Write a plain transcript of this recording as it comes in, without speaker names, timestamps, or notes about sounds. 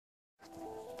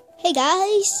Hey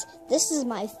guys, this is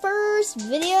my first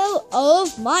video of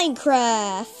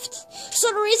Minecraft. So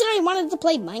the reason I wanted to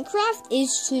play Minecraft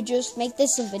is to just make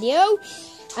this a video.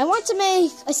 I want to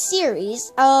make a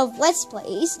series of Let's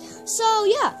Plays. So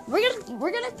yeah, we're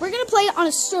gonna play it on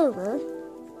a server.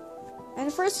 And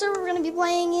the first server we're gonna be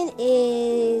playing in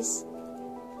is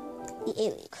the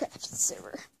Aliacraft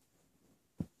Server.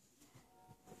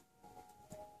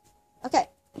 Okay.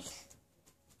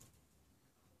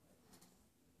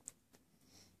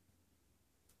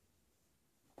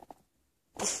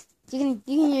 You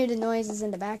can hear the noises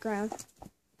in the background.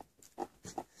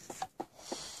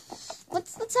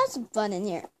 Let's have some fun in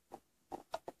here.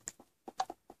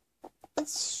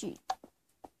 Let's shoot.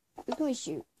 Who can we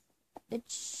shoot?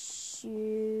 Let's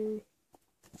shoot.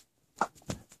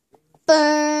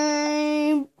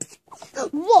 Bang!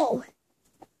 Whoa!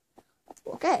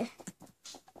 Okay.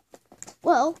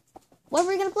 Well, what are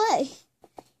we gonna play?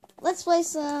 Let's play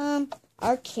some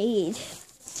arcade.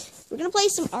 We're gonna play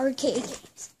some arcade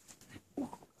games.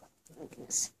 Oh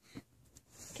goodness.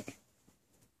 Okay.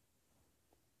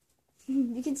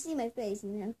 You can see my face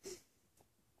now.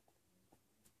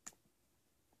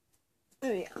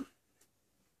 There we go.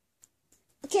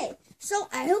 Okay, so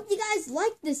I hope you guys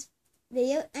like this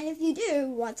video, and if you do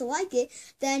want to like it,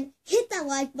 then hit that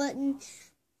like button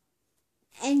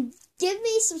and give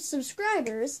me some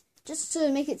subscribers just to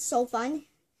make it so fun.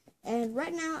 And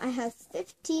right now I have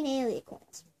 15 alien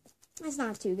coins. That's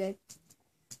not too good.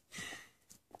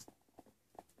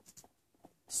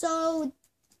 So,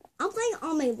 I'm playing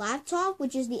on my laptop,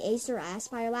 which is the Acer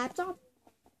Aspire laptop.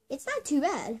 It's not too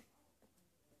bad.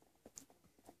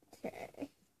 Okay.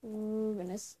 Oh,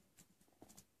 goodness.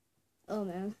 Oh,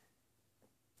 man.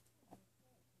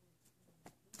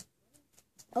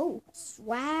 Oh,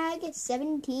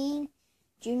 Swag17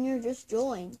 Junior just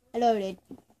joined. Hello, dude.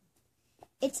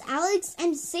 It's Alex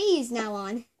MC is now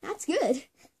on. That's good.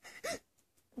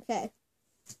 Okay.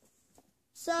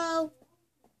 So,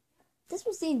 this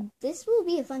will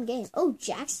be a fun game. Oh,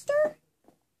 Jackster?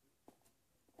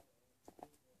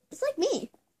 It's like me.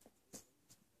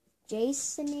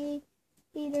 Jason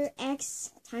Peter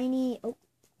X Tiny. Oh,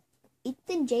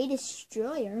 Ethan J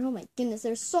Destroyer. Oh my goodness,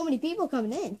 there's so many people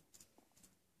coming in.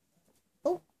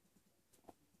 Oh,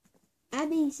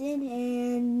 Abby's in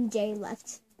and Jay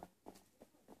left.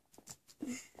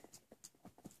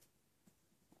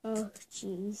 Oh,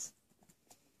 jeez.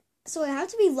 So I have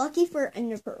to be lucky for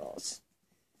ender pearls.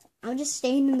 I'm just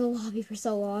staying in the lobby for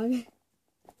so long.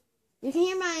 You can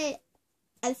hear my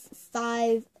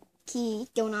F5 key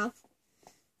going off.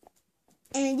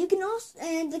 And you can also,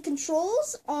 and the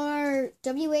controls are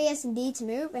WASD to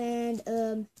move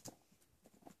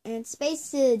and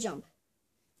space to jump.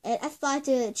 And F5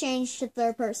 to change to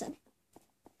third person.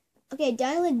 Okay,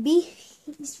 Dialed B.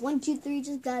 1, 2, 3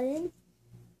 just got in.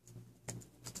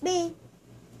 Me.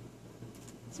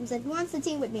 Someone said, who wants to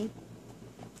team with me?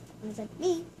 And I said,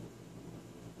 me.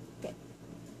 Okay.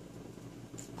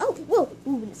 Oh, whoa.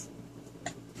 Ooh, goodness.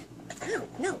 Ow,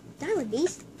 no. Diamond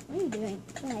Beast. What are you doing?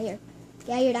 Get out of here. Get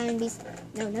out of here, Diamond Beast.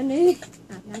 No.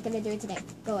 I'm not gonna do it today.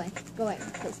 Go away. Go away,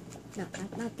 please. No,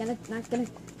 not gonna.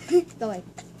 Go away.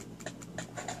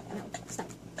 No, stop.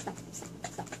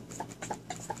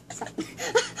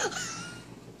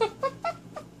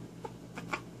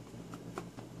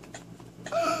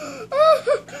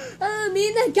 Me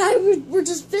and that guy were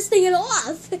just fisting it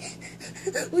off.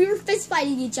 We were fist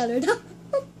fighting each other.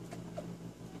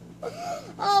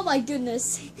 Oh my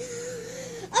goodness.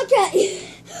 Okay.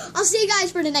 I'll see you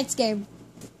guys for the next game.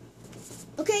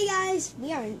 Okay guys,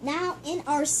 we are now in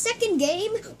our second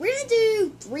game. We're gonna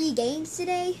do 3 games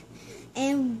today.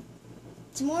 And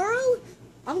tomorrow,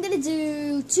 I'm gonna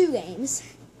do 2 games.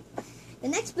 The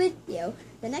next video,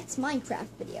 the next Minecraft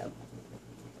video.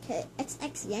 Okay,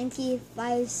 XX Yankee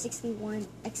 561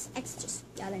 XX just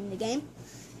got in the game.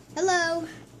 Hello.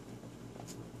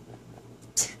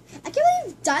 I can't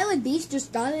believe Dialed Beast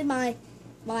just got in my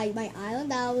island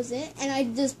that I was in, and I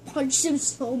just punched him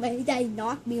so many that he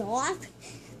knocked me off.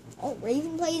 Oh,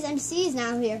 Raven Plays MC is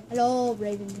now here. Hello,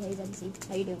 Raven Plays MC.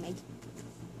 How you doing, mate?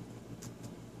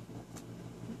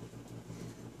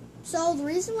 So the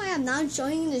reason why I'm not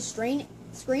showing the screen,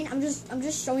 I'm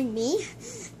just showing me.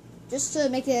 Just to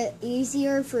make it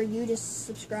easier for you to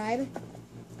subscribe.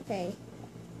 Okay.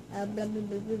 Blah, blah,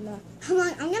 blah, blah, blah.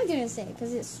 I'm not gonna say it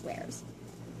because it swears.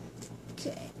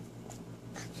 Okay.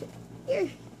 Here.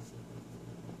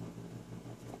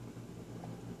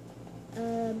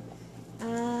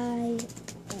 I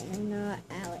am not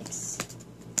Alex.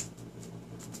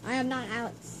 I am not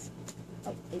Alex.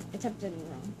 Oh, I typed it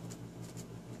wrong.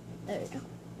 There we go.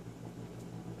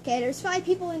 Okay, there's 5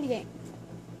 people in the game.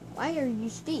 Why are you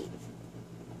Steve?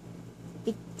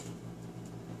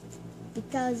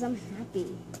 Because I'm happy.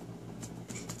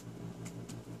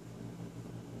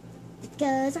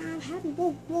 Because I'm happy.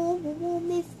 Whoa, whoa, whoa,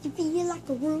 whoa, if you feel like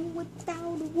a room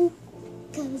without a roof.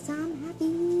 Because I'm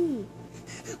happy.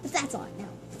 But that's all I know.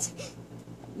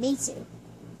 Me too.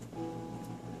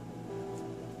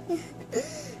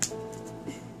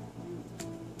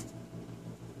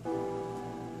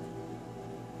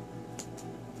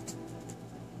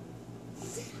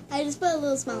 I just put a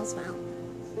little smile.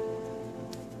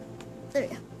 There we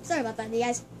go. Sorry about that, you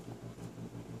guys.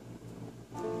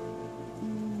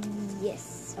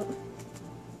 Yes. Oh.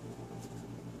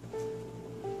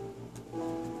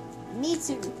 Me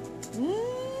too.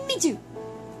 Me too.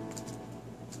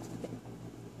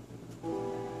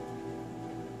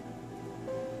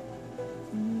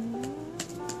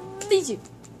 Me too.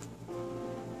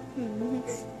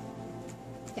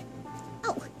 Okay.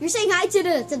 Oh, you're saying hi to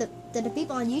the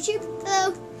people on YouTube?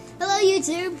 Hello,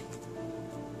 YouTube.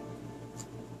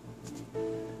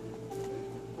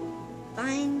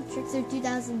 Fine, Trickster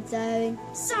 2007.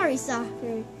 Sorry,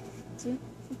 Soccer.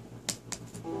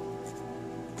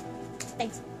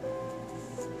 Thanks.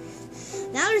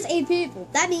 Now there's 8 people.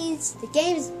 That means the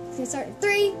game is gonna start in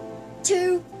 3,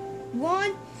 2,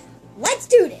 1. Let's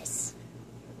do this.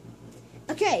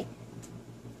 Okay.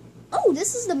 Oh,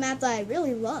 this is the map that I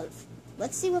really love.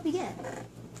 Let's see what we get.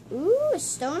 Ooh, a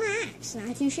stone axe.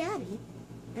 Not too shabby.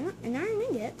 And an iron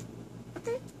ingot.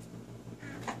 Okay.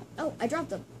 Oh, I dropped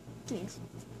them. Yes.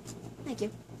 Thank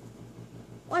you.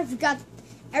 Oh, I forgot.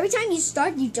 Every time you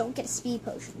start, you don't get a speed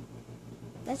potion.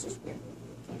 That's just weird.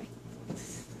 Anyway.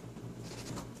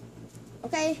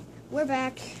 Okay, we're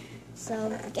back. So,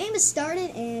 the game has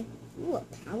started, and ooh, a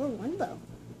power 1 bow.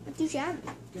 Not too shabby.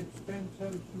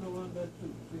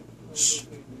 Shh.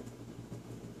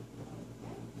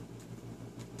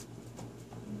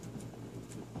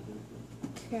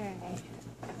 Okay.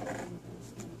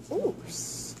 Ooh,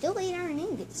 still 8 iron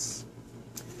ingots.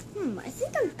 I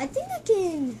think I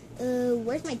can.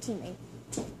 Where's my teammate?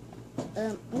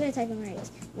 I'm gonna type in where he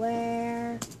is.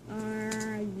 Where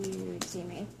are you,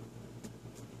 teammate?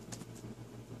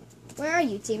 Where are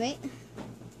you, teammate?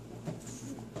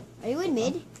 Are you in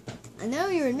mid? I know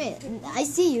you're in mid. I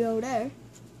see you over there.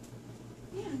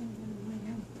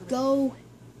 Go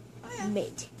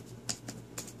mid.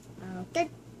 Okay.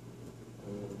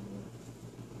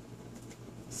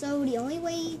 So the only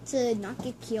way to not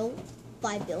get killed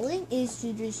by building is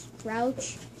to just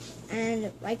crouch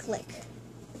and right click.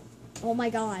 Oh my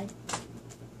god.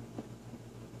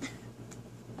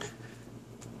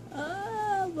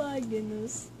 Oh my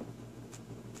goodness.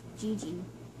 GG.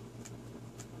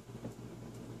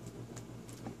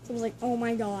 I was like, oh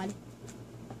my god.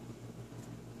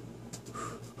 Oh,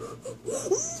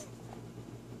 that's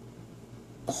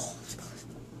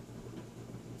close.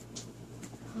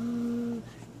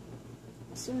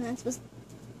 So that's supposed to...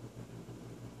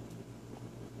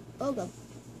 Oh god.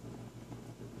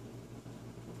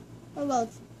 Oh god.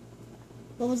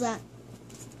 What was that?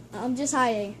 I'm just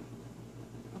hiding.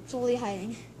 I'm totally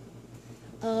hiding.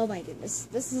 Oh my goodness.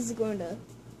 This is going to...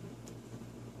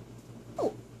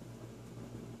 Oh.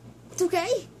 It's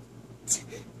okay.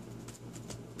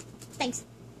 Thanks.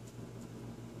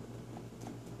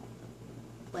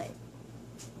 Wait.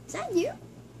 Is that you?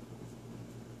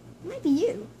 It might be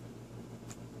you.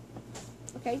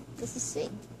 Okay, let's just see.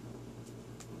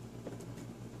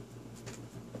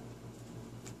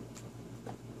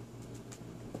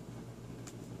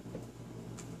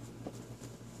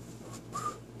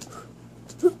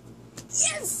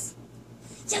 Yes!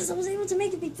 Yes, I was able to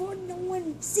make it before no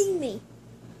one seen me.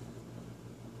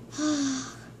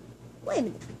 Wait a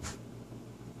minute.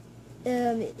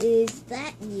 Is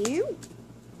that you?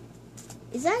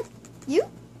 Is that you?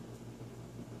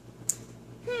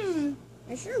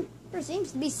 There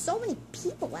seems to be so many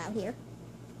people out here.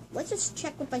 Let's just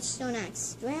check with my stone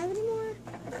axe. Do I have any more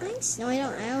things? No, I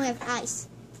don't. I only have ice.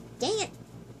 Dang it.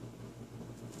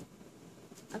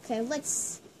 Okay,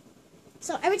 let's...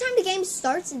 So, every time the game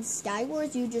starts in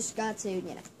Skywars, you just got to, you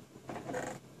know...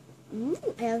 Ooh,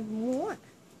 I have more.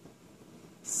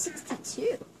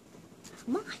 62.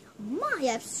 My, I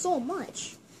have so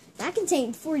much. That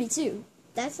contained 42.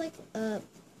 That's like, oh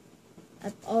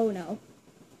no.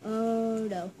 Oh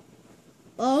no.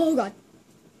 Oh god.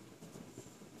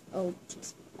 Oh,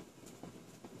 jeez.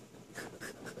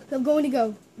 I'm going to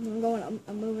go. I'm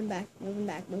moving back. I'm moving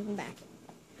back. I'm moving back.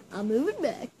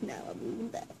 No, I'm moving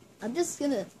back. I'm just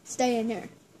gonna stay in here.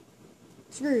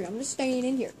 Screw it, I'm just staying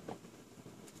in here.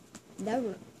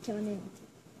 Never coming in.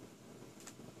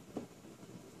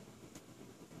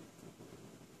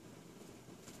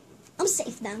 I'm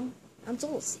safe now. I'm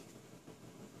totally safe.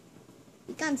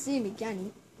 You can't see me, can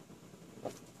you?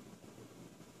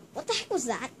 What the heck was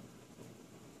that?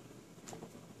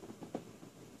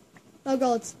 Oh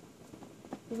god.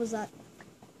 What was that?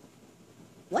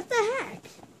 What the heck?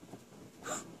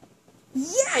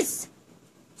 Yes!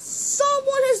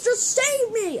 Someone has just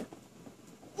saved me!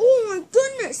 Oh my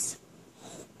goodness!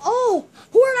 Oh,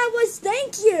 whoever that was,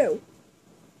 thank you!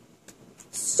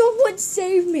 Someone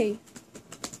saved me!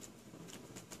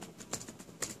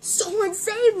 Someone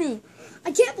saved me!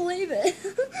 I can't believe it.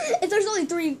 If there's only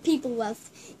 3 people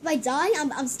left, if I die,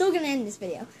 I'm still gonna end this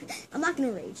video. I'm not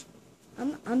gonna rage.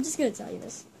 I'm just gonna tell you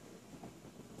this.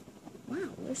 Wow,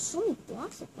 there's so many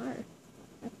blocks of fire.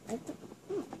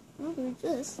 I'll do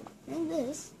this and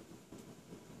this.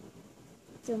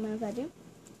 Don't mind if I do.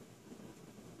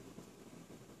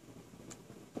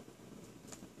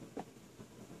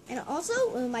 And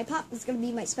also, my pop is gonna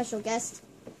be my special guest,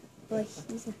 but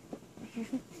he's not.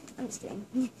 I'm just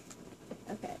kidding.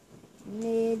 Okay,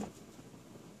 mid.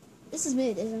 This is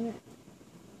mid, isn't it?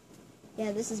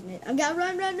 Yeah, this is mid. I gotta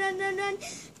run.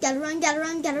 Gotta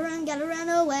run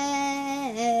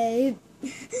away.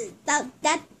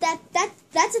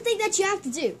 That's a thing that you have to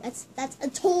do. That's a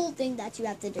total thing that you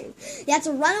have to do. You have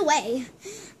to run away.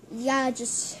 You gotta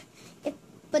just.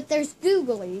 But there's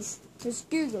googlies. There's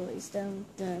googlies. Dun.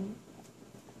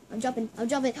 I'm jumping.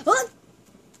 Oh!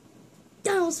 I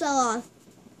almost fell off.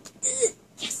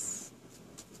 Yes.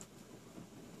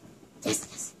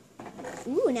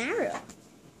 Ooh, an arrow.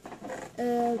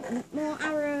 More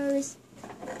arrows.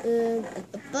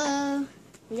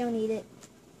 We don't need it.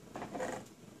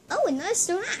 Oh, another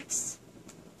stone axe.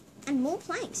 And more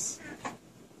planks.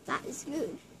 That is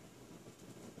good.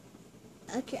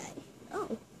 Okay.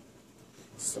 Oh.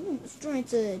 Someone was trying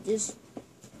to just...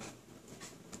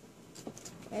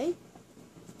 Okay.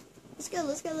 Let's go.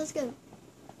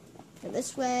 Go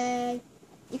this way.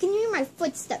 You can hear my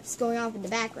footsteps going off in the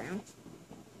background.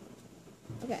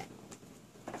 Okay.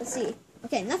 Let's see.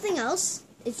 Okay, nothing else.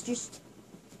 It's just...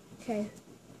 Okay.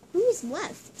 Who's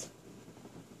left?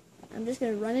 I'm just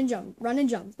gonna run and jump.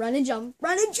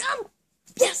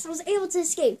 Yes, I was able to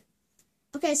escape.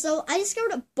 Okay, so I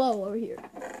discovered a bow over here.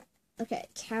 Okay,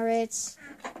 carrots.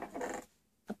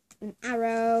 An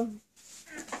arrow.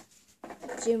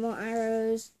 2 more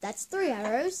arrows. That's 3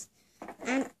 arrows.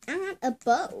 And a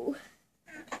bow.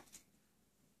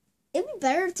 It'd be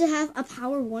better to have a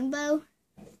power 1 bow.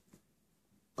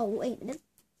 Oh, wait a minute.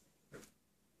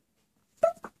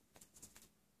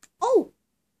 Oh!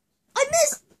 I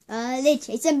missed! Let's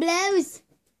chase some blows.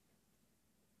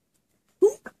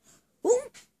 Ooh. Oh,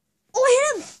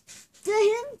 I hit him! Did I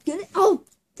hit him? Good. Oh,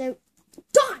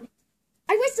 darn!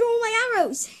 I wasted all my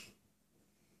arrows.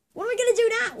 What am I gonna do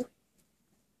now?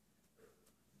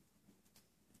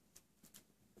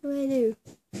 What do I do?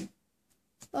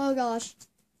 Oh gosh.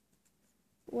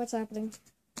 What's happening?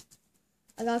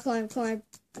 I gotta climb.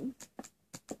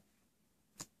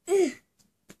 And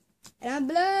I'm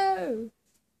below.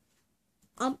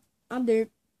 I'm doomed.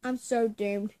 I'm so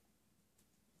doomed.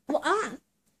 Well, oh.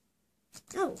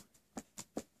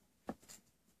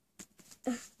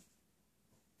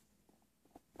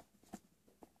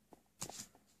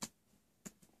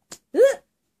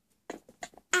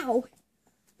 Ow.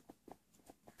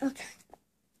 Okay.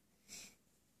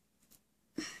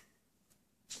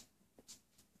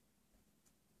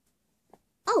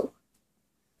 Oh.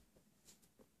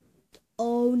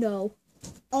 Oh no.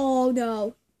 Oh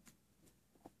no.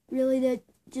 Really did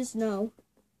just no.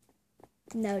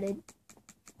 Noted.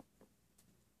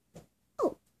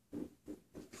 Oh.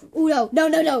 Oh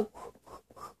no.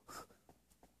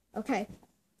 Okay.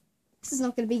 This is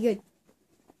not gonna be good.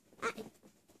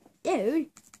 Dude.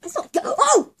 That's not good.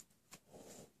 Oh!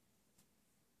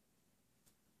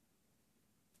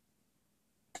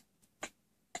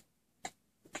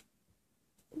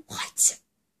 What?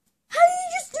 How did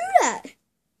you just do that?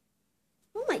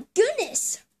 Oh my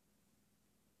goodness.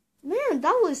 Man,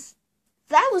 that was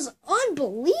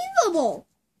unbelievable.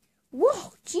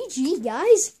 Whoa, GG,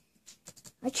 guys.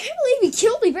 I can't believe he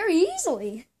killed me very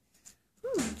easily.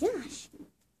 Oh my gosh.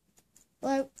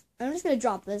 Well, I'm just gonna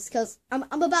drop this because I'm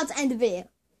about to end the video.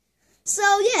 So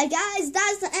yeah, guys,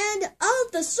 that's the end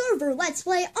of the server Let's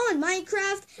Play on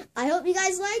Minecraft. I hope you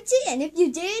guys liked it, and if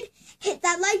you did, hit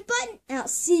that like button, and I'll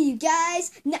see you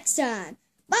guys next time.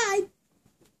 Bye!